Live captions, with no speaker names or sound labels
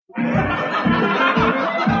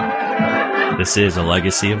This is a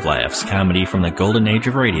legacy of laughs, comedy from the golden age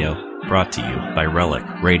of radio, brought to you by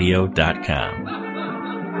RelicRadio.com.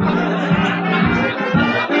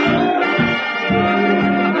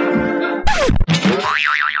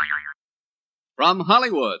 From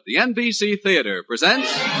Hollywood, the NBC Theater presents...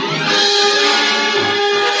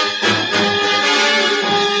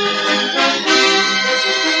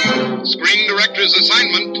 Screen Director's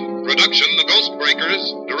Assignment. Production, The Ghost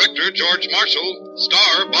Breakers. Director, George Marshall.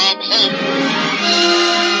 Star, Bob Hope.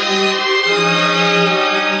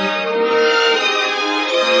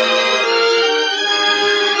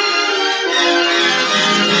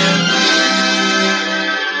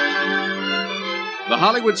 The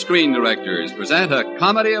Hollywood Screen Directors present a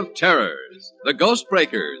comedy of terrors, The Ghost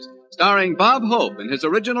Breakers, starring Bob Hope in his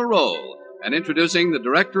original role, and introducing the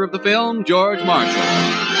director of the film, George Marshall.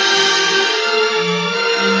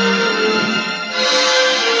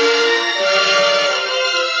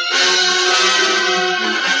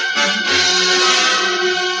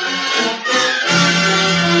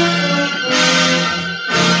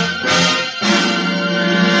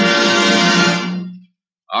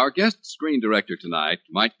 Our guest screen director tonight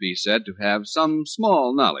might be said to have some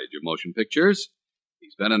small knowledge of motion pictures.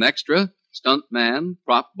 He's been an extra, stunt man,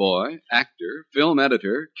 prop boy, actor, film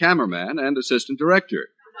editor, cameraman, and assistant director.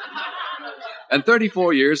 And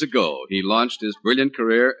 34 years ago, he launched his brilliant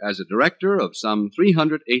career as a director of some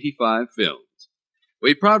 385 films.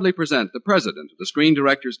 We proudly present the president of the Screen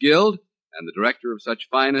Directors Guild and the director of such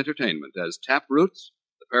fine entertainment as Taproots,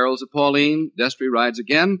 The Perils of Pauline, Destry Rides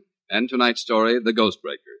Again, and tonight's story, The Ghost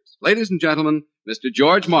Breakers. Ladies and gentlemen, Mr.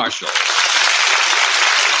 George Marshall.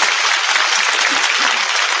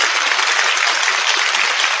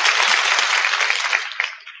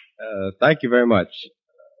 Thank you very much.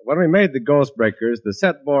 When we made The Ghost Breakers, the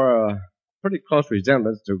set bore a pretty close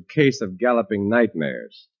resemblance to a case of galloping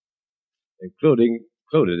nightmares.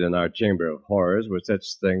 Included in our chamber of horrors were such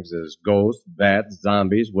things as ghosts, bats,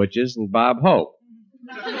 zombies, witches, and Bob Hope.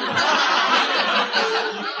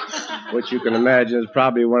 Which you can imagine is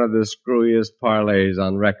probably one of the screwiest parlays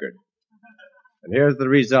on record. And here's the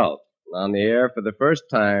result. On the air for the first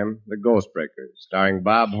time, The Ghost Breakers, starring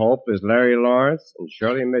Bob Hope as Larry Lawrence and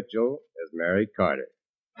Shirley Mitchell as Mary Carter.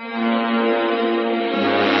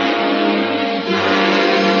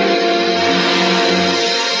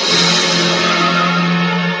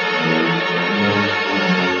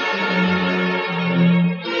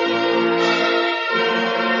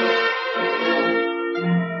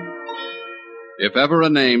 If ever a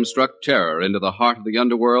name struck terror into the heart of the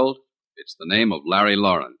underworld, it's the name of Larry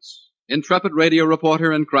Lawrence, intrepid radio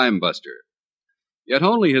reporter and crime buster. Yet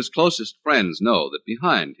only his closest friends know that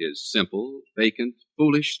behind his simple, vacant,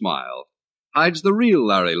 foolish smile hides the real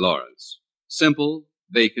Larry Lawrence, simple,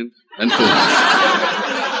 vacant, and foolish.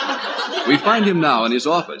 We find him now in his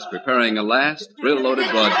office preparing a last thrill-loaded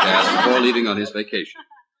broadcast before leaving on his vacation.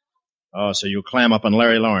 Oh, so you clam up on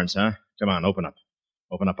Larry Lawrence, huh? Come on, open up.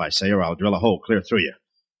 Open up, I say, or I'll drill a hole clear through you.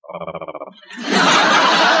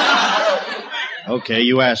 Okay,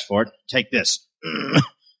 you asked for it. Take this.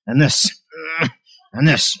 And this. And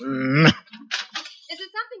this. Is there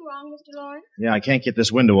something wrong, Mr. Lawrence? Yeah, I can't get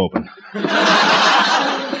this window open.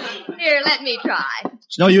 Here, let me try.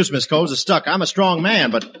 It's no use, Miss Coles. It's stuck. I'm a strong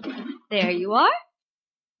man, but... There you are.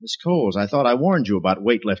 Miss Coles, I thought I warned you about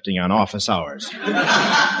weightlifting on office hours.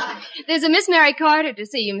 There's a Miss Mary Carter to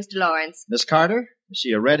see you, Mr. Lawrence. Miss Carter? Is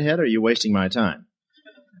she a redhead, or are you wasting my time?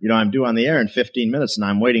 You know, I'm due on the air in 15 minutes, and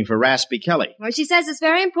I'm waiting for Raspy Kelly. Well, she says it's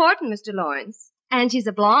very important, Mr. Lawrence. And she's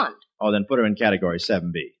a blonde. Oh, then put her in category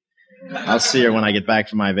 7B. I'll see her when I get back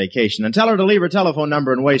from my vacation, and tell her to leave her telephone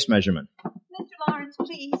number and waist measurement. Mr. Lawrence,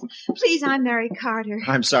 please. Please, I'm Mary Carter.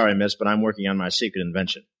 I'm sorry, miss, but I'm working on my secret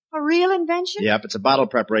invention. A real invention? Yep, it's a bottle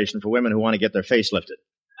preparation for women who want to get their face lifted.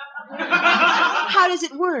 How does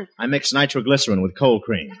it work? I mix nitroglycerin with cold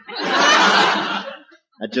cream.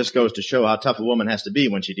 That just goes to show how tough a woman has to be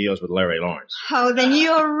when she deals with Larry Lawrence. Oh, then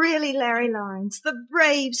you're really Larry Lawrence, the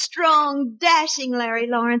brave, strong, dashing Larry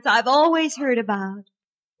Lawrence I've always heard about.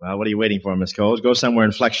 Well, what are you waiting for, Miss Coles? Go somewhere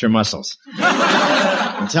and flex your muscles.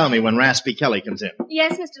 And tell me when Raspy Kelly comes in.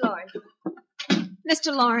 Yes, Mr. Lawrence.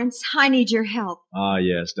 Mr. Lawrence, I need your help. Ah,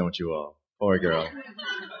 yes, don't you all? Poor girl.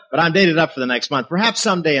 But I'm dated up for the next month, perhaps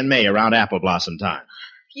someday in May around apple blossom time.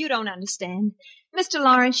 You don't understand. Mr.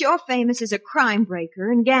 Lawrence, you're famous as a crime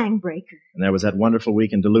breaker and gang breaker. And there was that wonderful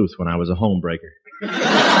week in Duluth when I was a home breaker. Now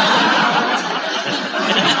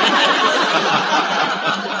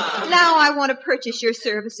I want to purchase your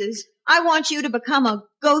services. I want you to become a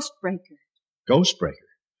ghost breaker. Ghost breaker?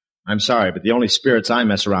 I'm sorry, but the only spirits I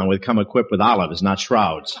mess around with come equipped with olives, not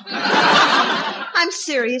shrouds. I'm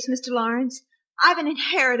serious, Mr. Lawrence. I've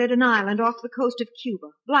inherited an island off the coast of Cuba,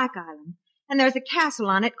 Black Island, and there's a castle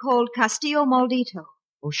on it called Castillo Maldito.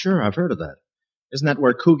 Oh, sure, I've heard of that. Isn't that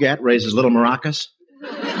where Cugat raises little maracas?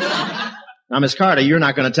 Now, Miss Carter, you're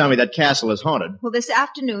not going to tell me that castle is haunted. Well, this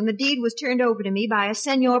afternoon, the deed was turned over to me by a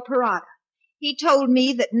Senor Parada. He told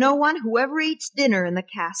me that no one who ever eats dinner in the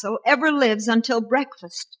castle ever lives until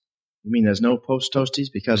breakfast. You mean there's no post-toasties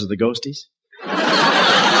because of the ghosties?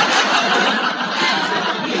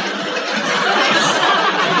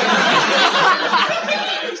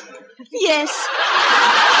 Yes.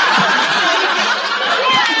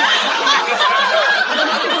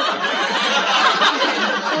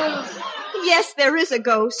 Yes, there is a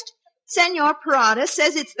ghost. Senor Parada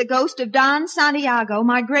says it's the ghost of Don Santiago,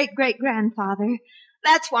 my great-great-grandfather.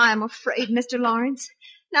 That's why I'm afraid, Mr. Lawrence.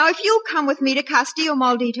 Now, if you'll come with me to Castillo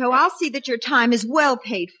Maldito, I'll see that your time is well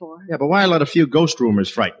paid for. Yeah, but why let a few ghost rumors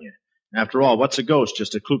frighten you? After all, what's a ghost?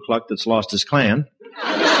 Just a Ku Klux that's lost his clan.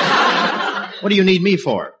 What do you need me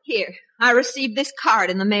for? Here, I received this card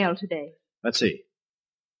in the mail today. Let's see.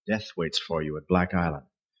 Death waits for you at Black Island.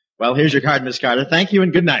 Well, here's your card, Miss Carter. Thank you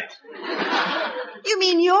and good night. You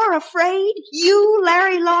mean you're afraid? You,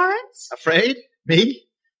 Larry Lawrence? Afraid? Me?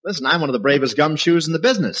 Listen, I'm one of the bravest gumshoes in the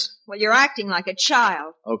business. Well, you're acting like a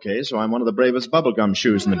child. Okay, so I'm one of the bravest bubblegum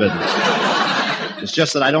shoes in the business. It's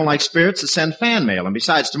just that I don't like spirits that send fan mail, and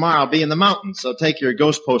besides, tomorrow I'll be in the mountains, so take your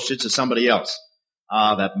ghost postage to somebody else.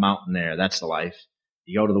 Ah, that mountain there, that's the life.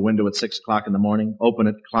 You go to the window at 6 o'clock in the morning, open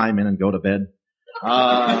it, climb in, and go to bed.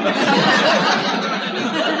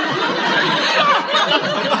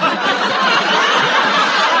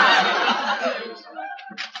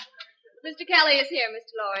 Mr. Kelly is here,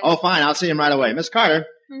 Mr. Lawrence. Oh, fine, I'll see him right away. Miss Carter,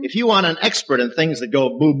 if you want an expert in things that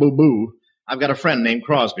go boo-boo-boo, I've got a friend named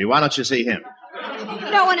Crosby. Why don't you see him?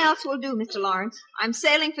 No one else will do, Mr. Lawrence. I'm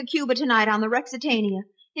sailing for Cuba tonight on the Rexitania.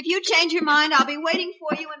 If you change your mind, I'll be waiting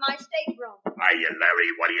for you in my stateroom. Hiya,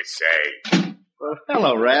 Larry. What do you say? Well,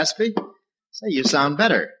 hello, Raspy. Say, you sound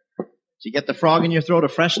better. Did you get the frog in your throat a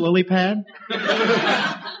fresh lily pad?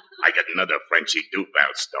 I got another Frenchy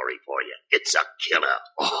Duval story for you. It's a killer.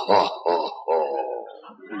 Oh, ho, ho.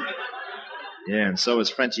 Yeah, and so is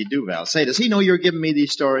Frenchy Duval. Say, does he know you're giving me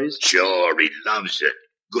these stories? Sure, he loves it.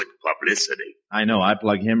 Good publicity. I know. I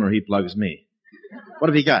plug him or he plugs me. What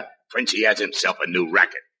have he got? Frenchy has himself a new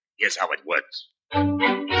racket. Here's how it works.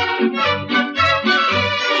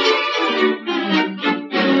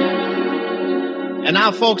 And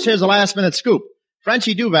now, folks, here's a last-minute scoop.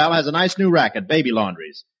 Frenchy Duval has a nice new racket, Baby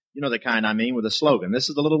Laundries. You know the kind I mean, with a slogan. This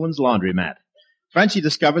is the little one's laundromat. Frenchy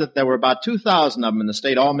discovered that there were about 2,000 of them in the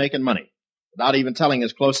state all making money. Without even telling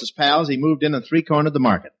his closest pals, he moved in and three-cornered the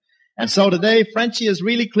market. And so today, Frenchy is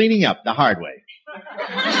really cleaning up the hard way.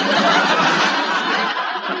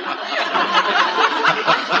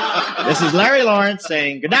 This is Larry Lawrence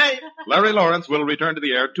saying good night. Larry Lawrence will return to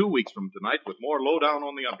the air 2 weeks from tonight with more lowdown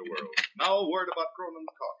on the underworld. Now, a word about Cronin's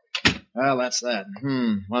coffee. Well, that's that.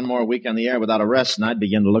 One more week on the air without a rest, and I'd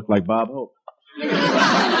begin to look like Bob Hope.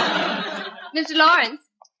 Mr. Lawrence.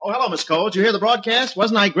 Oh, hello, Miss Cole. Did you hear the broadcast?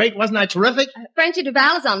 Wasn't I great? Wasn't I terrific? Frenchy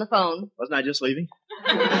Duval is on the phone. Wasn't I just leaving?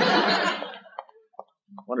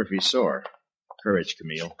 Wonder if he's sore. Courage,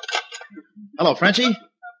 Camille. Hello, Frenchy.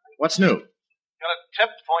 What's new? Got a tip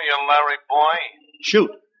for you, Larry boy.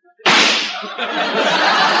 Shoot.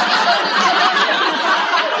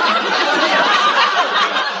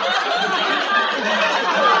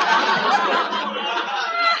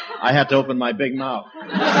 I had to open my big mouth.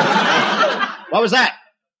 What was that?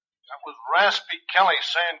 That was Raspy Kelly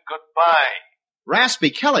saying goodbye. Raspy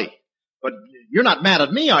Kelly? But you're not mad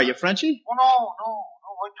at me, are you, Frenchy? Oh, no.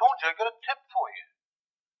 I told you I got a tip for you.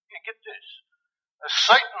 Here, get this. A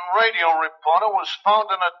Satan radio reporter was found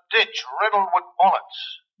in a ditch riddled with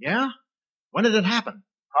bullets. Yeah? When did it happen?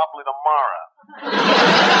 Probably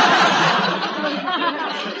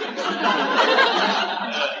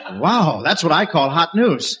tomorrow. Wow, that's what I call hot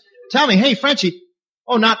news. Tell me, hey, Frenchy.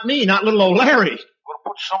 Oh, not me, not little old Larry. Gonna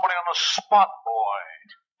put somebody on the spot, boy.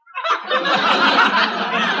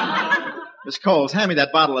 Miss Coles, hand me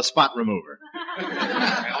that bottle of spot remover. Hey,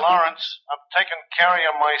 Lawrence, I'm taking care of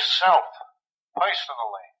you myself.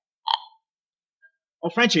 Personally. Oh,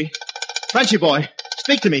 Frenchy boy,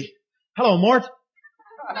 speak to me. Hello, Mort.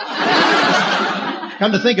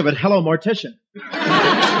 Come to think of it, hello, Mortician.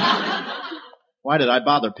 Why did I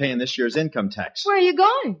bother paying this year's income tax? Where are you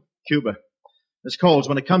going? Cuba. Miss Coles,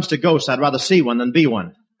 when it comes to ghosts, I'd rather see one than be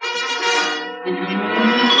one.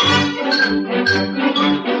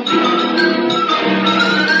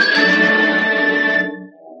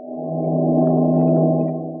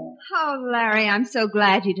 Oh, Larry, I'm so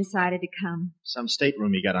glad you decided to come. Some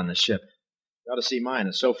stateroom you got on the ship. You ought to see mine.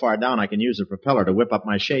 It's so far down I can use the propeller to whip up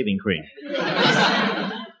my shaving cream.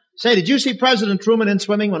 Say, did you see President Truman in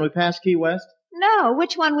swimming when we passed Key West? No,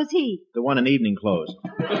 which one was he? The one in evening clothes.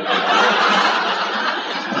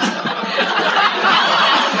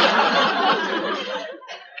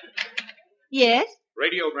 Yes?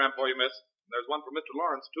 Radiogram for you, miss. There's one for Mr.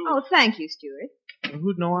 Lawrence, too. Oh, thank you, Stuart. Well,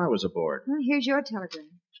 who'd know I was aboard? Well, here's your telegram.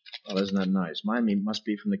 Well, isn't that nice? Mine must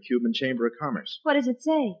be from the Cuban Chamber of Commerce. What does it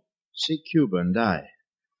say? See Cuba and die.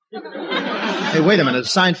 Hey, wait a minute.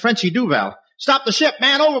 It's signed Frenchy Duval. Stop the ship,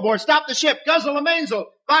 man overboard. Stop the ship. Guzzle the mainsail.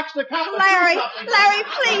 Box the compass. Larry,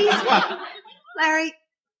 please. What? Larry,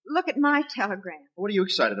 look at my telegram. What are you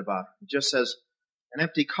excited about? It just says, an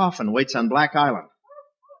empty coffin waits on Black Island.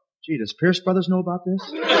 Gee, does Pierce Brothers know about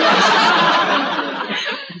this?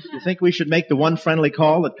 You think we should make the one friendly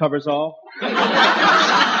call that covers all?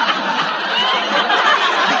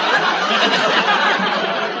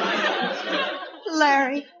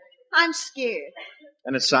 Larry, I'm scared.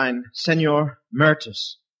 And it's signed, Senor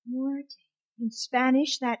Mertis. Muerte. In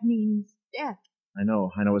Spanish, that means death. I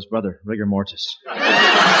know his brother, Rigor Mortis.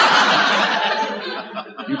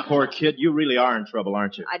 You poor kid, you really are in trouble,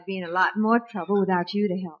 aren't you? I'd be in a lot more trouble without you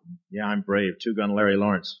to help me. Yeah, I'm brave. Two-gun Larry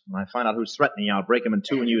Lawrence. When I find out who's threatening you, I'll break him in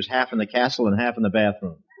two and use half in the castle and half in the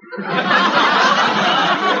bathroom.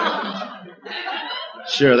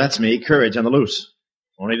 Sure, that's me. Courage on the loose.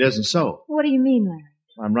 Only it isn't so. What do you mean, Larry?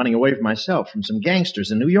 I'm running away from myself, from some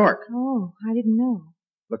gangsters in New York. Oh, I didn't know.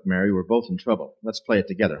 Look, Mary, we're both in trouble. Let's play it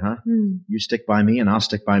together, huh? You stick by me, and I'll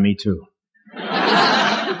stick by me, too.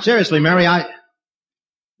 Seriously, Mary,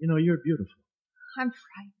 You know, you're beautiful. I'm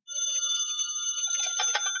frightened.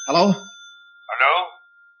 Hello? Hello?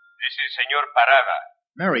 This is Senor Parada.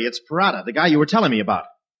 Mary, it's Parada, the guy you were telling me about.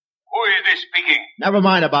 Who is this speaking? Never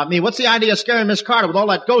mind about me. What's the idea of scaring Miss Carter with all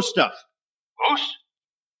that ghost stuff? Ghost?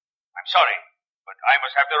 I'm sorry, but I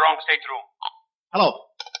must have the wrong stateroom.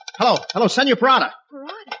 Hello, Senor Parada.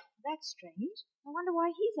 Parada? That's strange. I wonder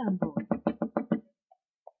why he's on board.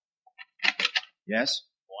 Yes?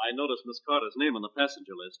 Oh, I noticed Miss Carter's name on the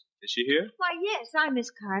passenger list. Is she here? Why, yes, I'm Miss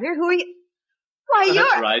Carter. Who are you? Why, you're...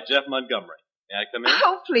 That's right, Jeff Montgomery. May I come in?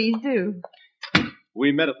 Oh, please do.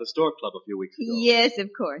 We met at the Stork Club a few weeks ago. Yes, of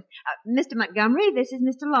course. Mr. Montgomery, this is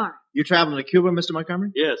Mr. Lawrence. You traveling to Cuba, Mr.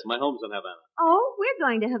 Montgomery? Yes, my home's in Havana. Oh, we're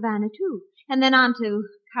going to Havana, too. And then on to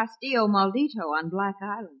Castillo Maldito on Black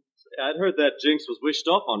Island. I'd heard that Jinx was wished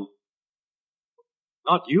off on...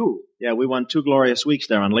 Not you. Yeah, we won 2 glorious weeks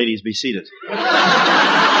there on Ladies Be Seated.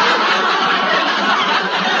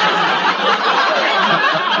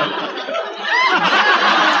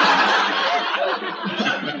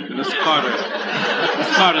 Miss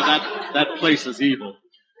Carter, that place is evil.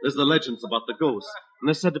 There's the legends about the ghosts, and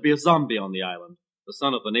there's said to be a zombie on the island, the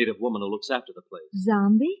son of the native woman who looks after the place.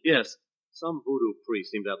 Zombie? Yes. Some voodoo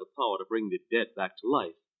priests seem to have the power to bring the dead back to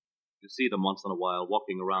life. You see them once in a while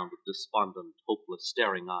walking around with despondent, hopeless,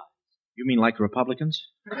 staring eyes. You mean like Republicans?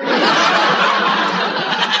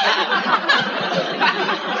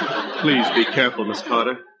 Please be careful, Miss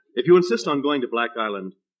Carter. If you insist on going to Black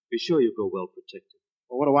Island, be sure you go well protected.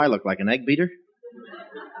 Well, what do I look like, an egg beater?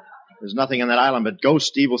 There's nothing on that island but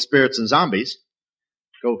ghosts, evil spirits, and zombies.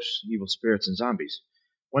 Ghosts, evil spirits, and zombies.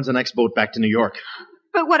 When's the next boat back to New York?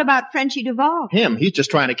 But what about Frenchy Duval? Him. He's just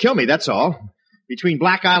trying to kill me, that's all. Between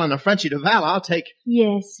Black Island and Frenchy Duval, I'll take...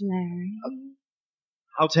 Yes, Larry.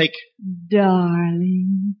 I'll take...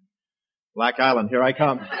 Darling. Black Island, here I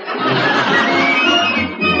come.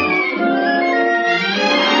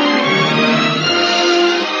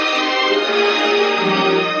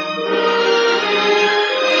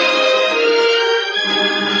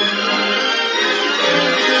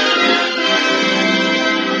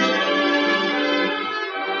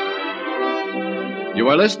 You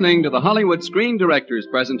are listening to the Hollywood Screen Directors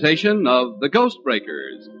presentation of The Ghost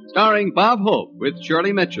Breakers, starring Bob Hope with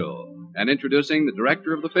Shirley Mitchell, and introducing the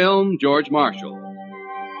director of the film, George Marshall.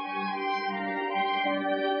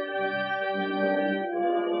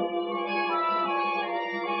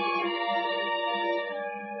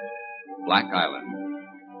 Black Island,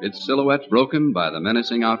 its silhouette broken by the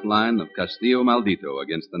menacing outline of Castillo Maldito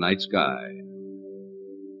against the night sky.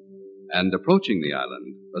 And approaching the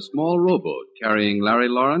island, a small rowboat carrying Larry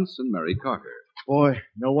Lawrence and Mary Carter. Boy,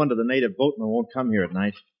 no wonder the native boatmen won't come here at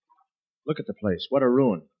night. Look at the place. What a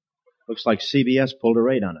ruin. Looks like CBS pulled a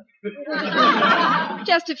raid on it.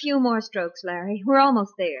 Just a few more strokes, Larry. We're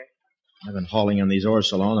almost there. I've been hauling on these oars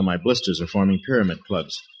so long that my blisters are forming pyramid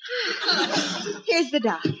clubs. Here's the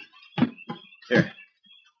dock. Here.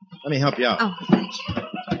 Let me help you out. Oh, thank you.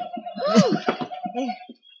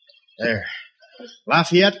 There. There.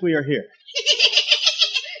 Lafayette, we are here.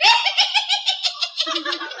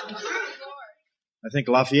 I think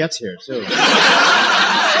Lafayette's here, too.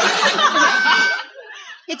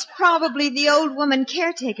 It's probably the old woman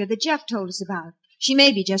caretaker that Jeff told us about. She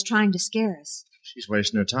may be just trying to scare us. She's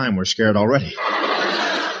wasting her time. We're scared already.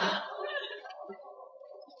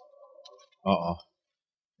 Uh-oh.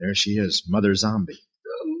 There she is, Mother Zombie.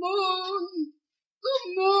 The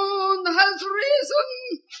moon has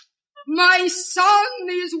risen. My son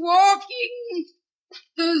is walking.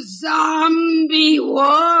 The zombie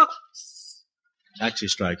walks. Taxi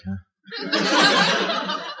strike, huh?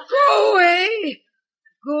 Go away.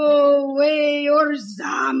 Go away or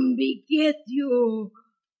zombie get you.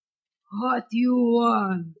 What you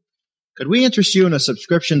want? Could we interest you in a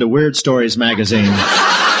subscription to Weird Stories magazine?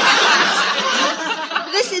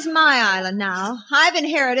 This is my island now. I've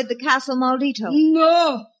inherited the Castle Maldito.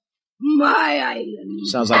 No, my island.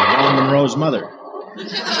 Sounds like John Monroe's mother.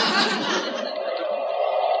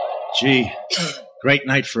 Gee, great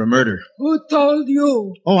night for a murder. Who told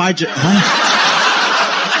you? Oh, Huh?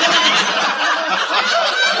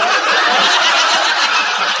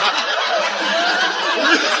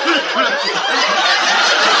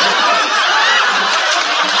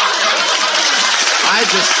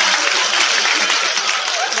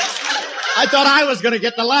 I thought I was going to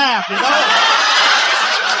get the laugh, you know?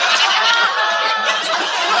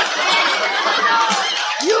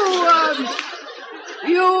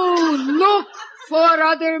 You look for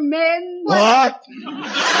other men? What?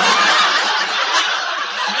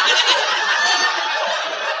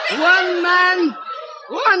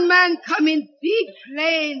 One man come in big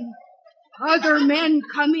plane. Other men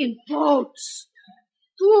come in boats.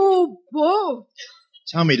 2 boats.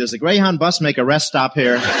 Tell me, does the Greyhound bus make a rest stop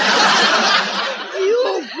here?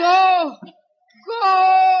 You go.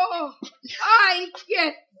 I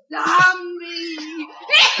get zombie.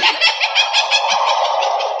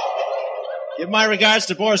 Give my regards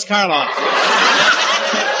to Boris Karloff.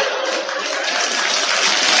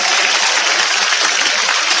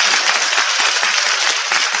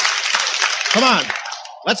 Come on,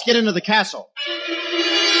 let's get into the castle.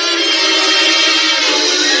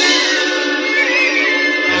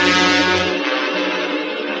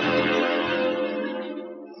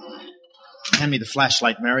 Hand me the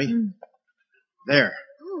flashlight, Mary. There.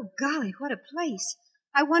 Oh, golly, what a place.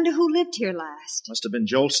 I wonder who lived here last. Must have been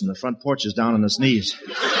Jolson. The front porch is down on his knees.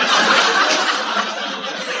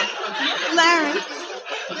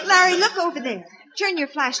 Larry, look over there. Turn your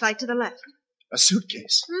flashlight to the left. A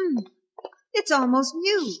suitcase. It's almost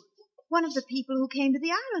new. One of the people who came to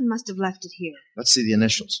the island must have left it here. Let's see the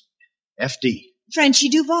initials. F.D. Frenchie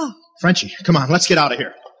Duval. Frenchie, come on, let's get out of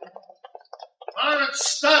here. Lawrence,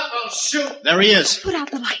 stop, I'll shoot. There he is. Put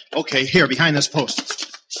out the light. Okay, here, behind this post.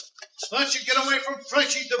 Thought you'd get away from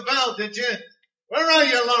Frenchie Duval, did you? Where are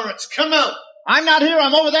you, Lawrence? Come out. I'm not here,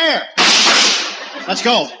 I'm over there. Let's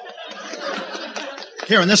go.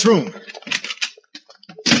 Here, in this room.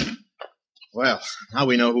 Well, now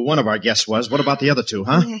we know who one of our guests was. What about the other two,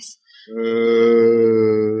 huh? Yes.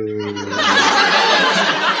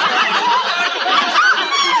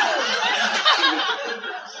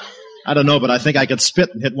 I don't know, but I think I could spit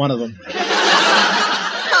and hit one of them.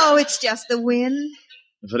 Oh, it's just the wind.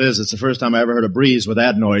 If it is, it's the first time I ever heard a breeze with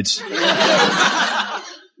adenoids.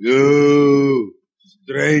 You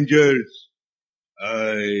strangers,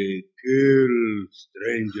 I kill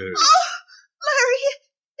strangers. Oh, Larry,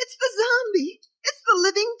 it's the zombie. It's the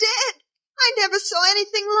living dead. I never saw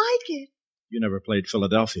anything like it. You never played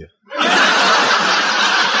Philadelphia.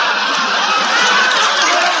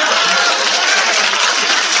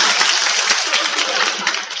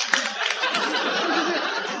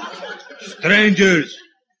 Strangers,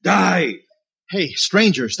 die. Hey,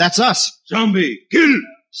 strangers, that's us. Zombie, kill.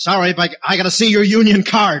 Sorry, but I gotta see your union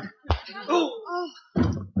card. Oh.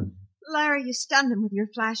 Larry, you stunned him with your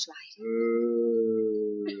flashlight.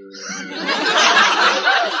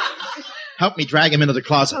 Help me drag him into the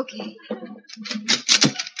closet. Okay.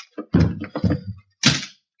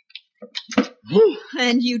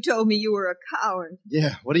 And you told me you were a coward.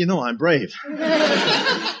 Yeah, what do you know? I'm brave.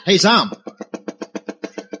 Hey, Zom.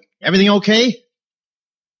 Everything okay?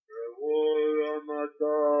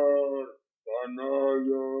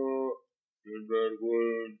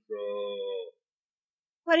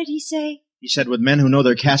 What did he say? He said, with men who know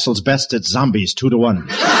their castles best, it's zombies, 2-1.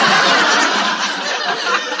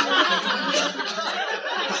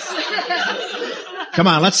 Come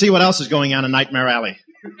on, let's see what else is going on in Nightmare Alley.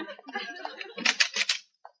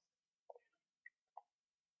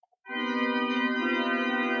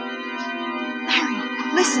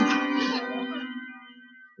 Larry, listen.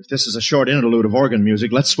 If this is a short interlude of organ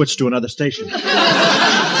music, let's switch to another station.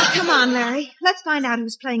 Come on, Larry. Let's find out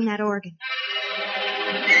who's playing that organ.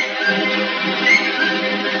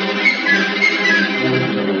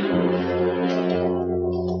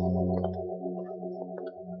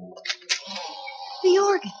 The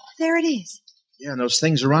organ. There it is. Yeah, and those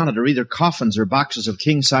things around it are either coffins or boxes of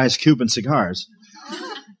king-size Cuban cigars.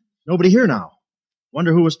 Nobody here now.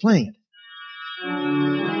 Wonder who was playing it.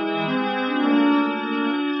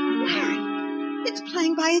 Larry, it's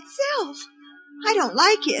playing by itself. I don't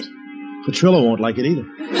like it. Petrillo won't like it either.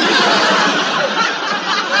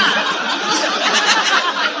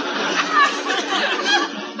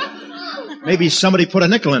 Maybe somebody put a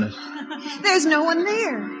nickel in it. There's no one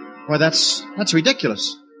there. Why, that's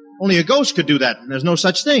ridiculous. Only a ghost could do that, and there's no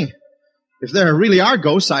such thing. If there really are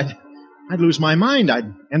ghosts, I'd lose my mind.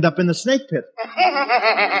 I'd end up in the snake pit.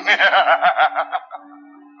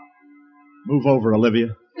 Move over,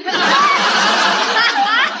 Olivia.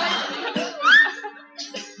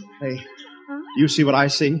 Hey, do you see what I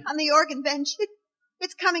see? On the organ bench.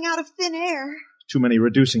 It's coming out of thin air. Too many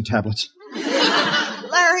reducing tablets.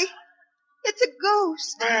 Larry, it's a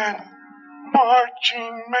ghost. Man,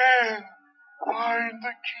 marching man, find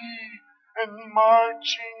the key and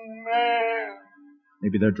marching man.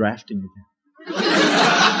 Maybe they're drafting again.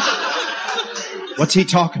 What's he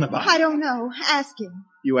talking about? I don't know. Ask him.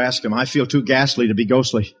 You ask him. I feel too ghastly to be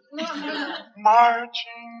ghostly.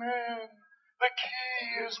 Marching man, the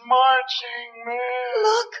key is marching man.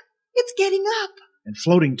 Look, it's getting up. And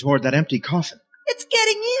floating toward that empty coffin. It's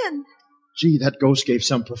getting in. Gee, that ghost gave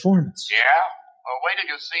some performance. Yeah? Well, wait till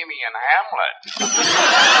you see me in Hamlet.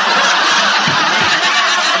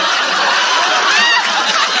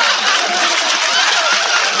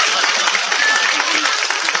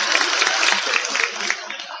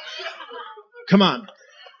 Come on.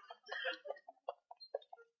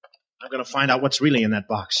 I'm going to find out what's really in that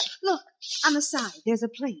box. Look, on the side, there's a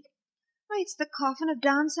plate. Why, it's the coffin of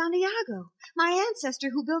Don Santiago, my ancestor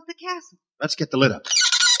who built the castle. Let's get the lid up.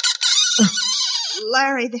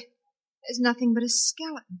 Larry, there's nothing but a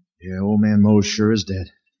skeleton. Yeah, old man Mose sure is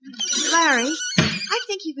dead. Larry, I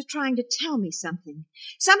think he was trying to tell me something.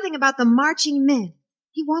 Something about the marching men.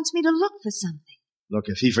 He wants me to look for something. Look,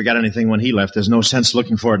 if he forgot anything when he left, there's no sense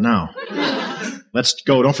looking for it now. Let's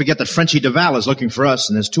go. Don't forget that Frenchie Duval is looking for us,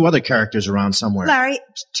 and there's two other characters around somewhere. Larry,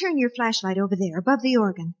 turn your flashlight over there, above the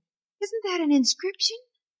organ. Isn't that an inscription?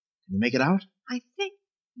 Can you make it out? I think,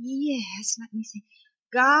 yes, let me see.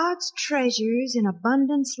 God's treasures in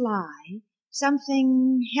abundance lie,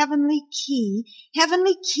 something heavenly key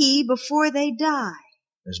before they die.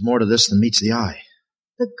 There's more to this than meets the eye.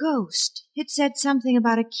 The ghost, it said something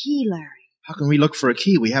about a key, Larry. How can we look for a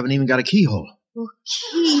key? We haven't even got a keyhole. Well,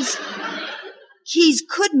 keys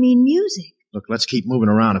could mean music. Look, let's keep moving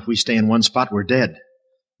around. If we stay in one spot, we're dead.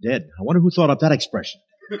 Dead. I wonder who thought up that expression.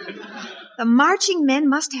 The marching men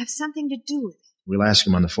must have something to do with it. We'll ask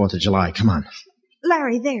him on the 4th of July. Come on.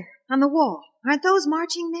 Larry, there, on the wall. Aren't those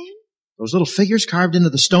marching men? Those little figures carved into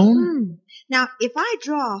the stone? Now, if I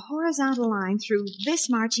draw a horizontal line through this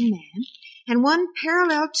marching man, and one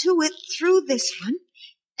parallel to it through this one,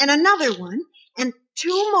 and another one, and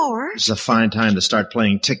two more... This is a fine time to start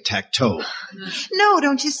playing tic-tac-toe. No,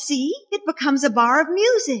 don't you see? It becomes a bar of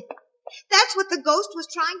music. That's what the ghost was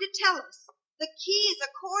trying to tell us. The key is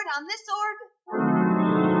a chord on this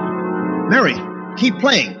organ. Mary, keep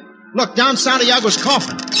playing. Look, Don Santiago's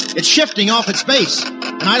coffin. It's shifting off its base,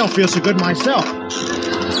 and I don't feel so good myself.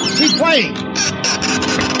 Keep playing.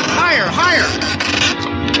 Higher, higher.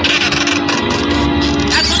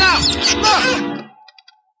 That's enough. Look.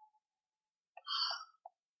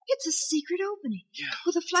 It's a secret opening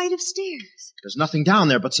with a flight of stairs. There's nothing down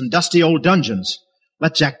there but some dusty old dungeons.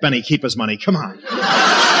 Let Jack Benny keep his money. Come on.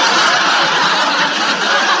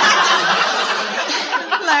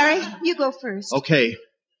 Larry, you go first. Okay.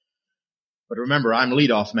 But remember, I'm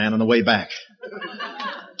leadoff man on the way back.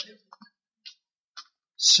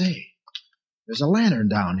 Say, there's a lantern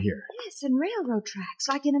down here. Yes, and railroad tracks,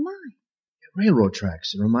 like in a mine. Railroad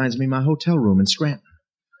tracks. It reminds me of my hotel room in Scranton.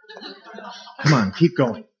 Come on, keep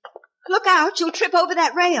going. Look out, you'll trip over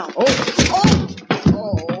that rail.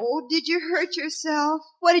 Oh, did you hurt yourself?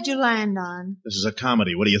 What did you land on? This is a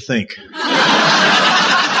comedy. What do you think?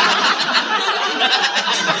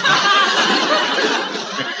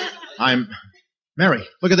 Mary,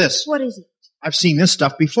 look at this. What is it? I've seen this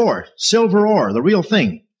stuff before. Silver ore, the real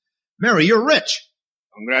thing. Mary, you're rich.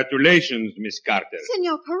 Congratulations, Miss Carter.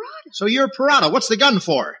 Senor Parada. So you're Parada. What's the gun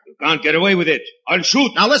for? You can't get away with it. I'll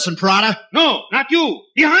shoot. Now listen, Parada. No, not you.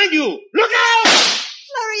 Behind you. Look out!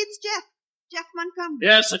 Larry, it's Jeff. Jeff Montgomery.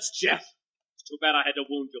 Yes, it's Jeff. Too bad I had to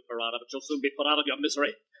wound you, Parada, but you'll soon be put out of your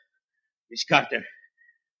misery. Miss Carter,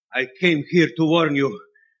 I came here to warn you.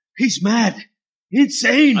 He's mad.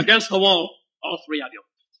 Insane. Against the wall, all three of you.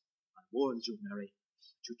 I warned you, Mary.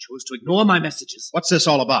 You chose to ignore my messages. What's this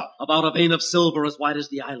all about? About a vein of silver as wide as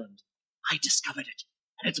the island. I discovered it,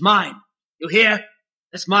 and it's mine. You hear?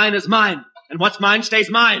 This mine is mine, and what's mine stays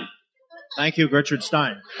mine. Thank you, Gertrude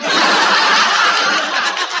Stein.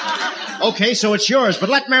 Okay, so it's yours, but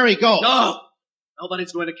let Mary go. No!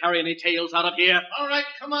 Nobody's going to carry any tales out of here. All right,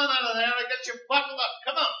 come on out of there and get you buttoned up.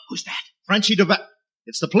 Come on. Who's that? Frenchie Duval.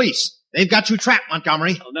 It's the police. They've got you trapped,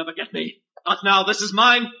 Montgomery. They'll never get me. Not now. This is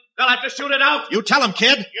mine. They'll have to shoot it out. You tell them,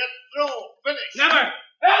 kid. Get through. Finish. Never. Never!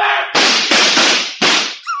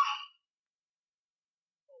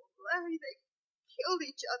 Larry, they killed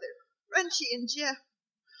each other. Frenchie and Jeff.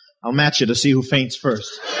 I'll match you to see who faints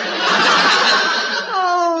first.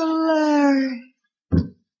 Oh, Larry.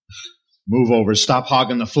 Move over. Stop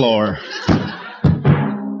hogging the floor.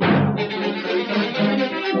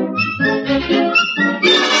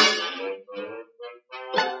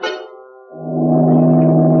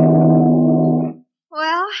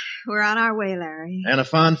 Well, we're on our way, Larry. And a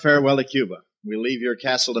fond farewell to Cuba. We'll leave your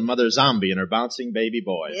castle to Mother Zombie and her bouncing baby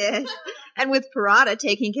boy. Yes. And with Parada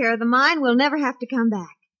taking care of the mine, we'll never have to come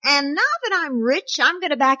back. And now that I'm rich, I'm going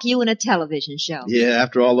to back you in a television show. Yeah,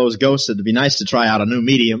 after all those ghosts, it'd be nice to try out a new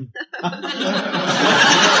medium.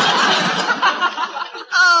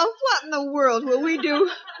 Oh, what in the world will we do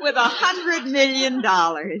with $100 million?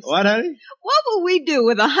 What, honey? What will we do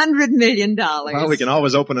with $100 million? Well, we can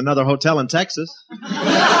always open another hotel in Texas.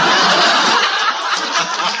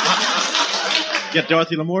 Get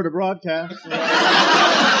Dorothy Lamour to broadcast.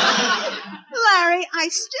 Larry, I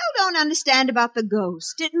still don't understand about the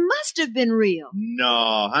ghost. It must have been real.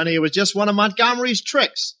 No, honey, it was just one of Montgomery's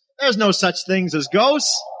tricks. There's no such things as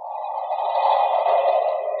ghosts.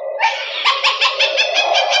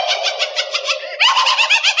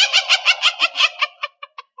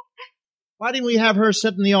 Why didn't we have her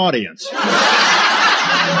sit in the audience?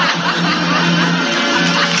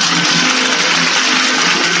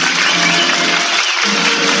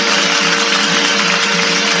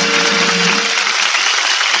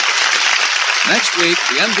 Next week,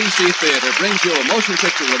 the NBC Theater brings you a motion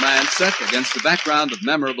picture romance set against the background of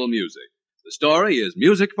memorable music. The story is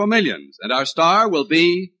Music for Millions, and our star will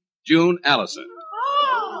be June Allison.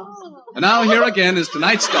 And now here again is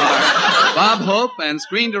tonight's star, Bob Hope, and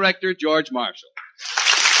screen director George Marshall.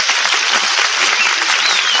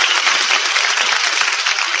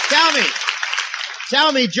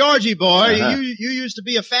 Tell me, Georgie boy, you used to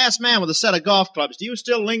be a fast man with a set of golf clubs. Do you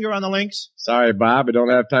still linger on the links? Sorry, Bob, I don't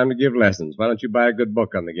have time to give lessons. Why don't you buy a good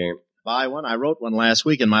book on the game? Buy one? I wrote one last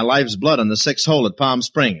week in my life's blood on the 6th hole at Palm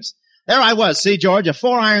Springs. There I was, see, George, a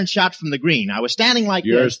 4-iron shot from the green. I was standing like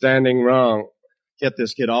You're this. standing wrong. Get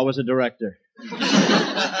this, kid, always a director.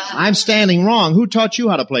 I'm standing wrong. Who taught you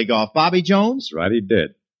how to play golf? Bobby Jones? That's right, he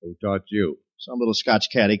did. Who taught you? Some little Scotch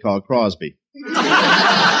caddy called Crosby.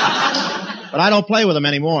 But I don't play with him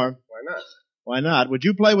anymore. Why not? Why not? Would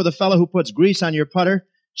you play with a fellow who puts grease on your putter,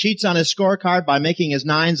 cheats on his scorecard by making his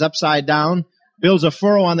nines upside down, builds a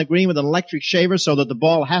furrow on the green with an electric shaver so that the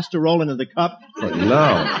ball has to roll into the cup?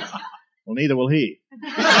 No. Well, neither will he. Good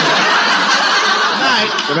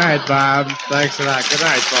night, Bob. Thanks a lot. Good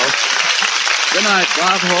night, folks. Good night,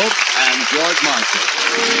 Bob Hope and George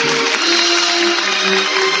Marshall.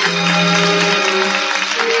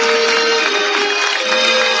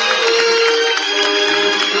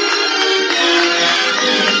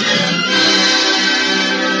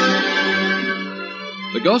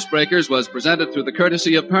 The Ghostbreakers was presented through the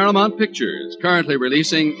courtesy of Paramount Pictures, currently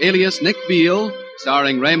releasing Alias Nick Beale,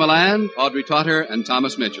 starring Ray Milland, Audrey Totter, and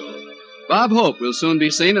Thomas Mitchell. Bob Hope will soon be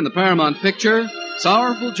seen in the Paramount picture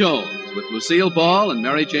Sorrowful Jones with Lucille Ball and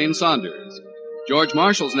Mary Jane Saunders. George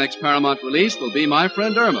Marshall's next Paramount release will be My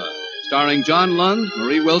Friend Irma, starring John Lund,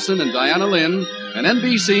 Marie Wilson, and Diana Lynn, and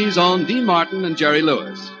NBC's own Dean Martin and Jerry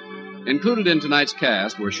Lewis. Included in tonight's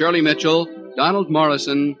cast were Shirley Mitchell, Donald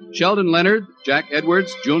Morrison, Sheldon Leonard, Jack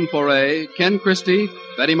Edwards, June Foray, Ken Christie,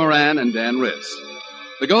 Betty Moran, and Dan Ritz.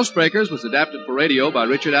 The Ghostbreakers was adapted for radio by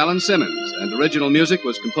Richard Allen Simmons, and original music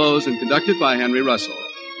was composed and conducted by Henry Russell.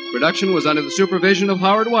 Production was under the supervision of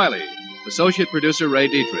Howard Wiley, associate producer Ray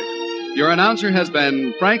Dietrich. Your announcer has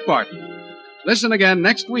been Frank Barton. Listen again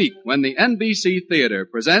next week when the NBC Theater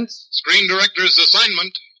presents Screen Director's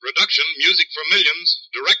Assignment, Production Music for Millions,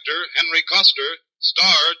 Director Henry Coster,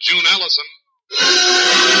 Star June Allison.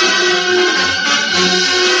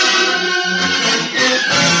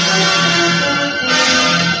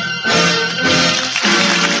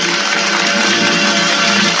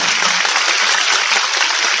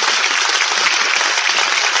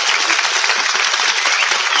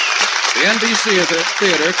 The NBC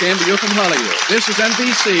Theater came to you from Hollywood. This is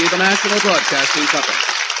NBC, the national broadcasting company.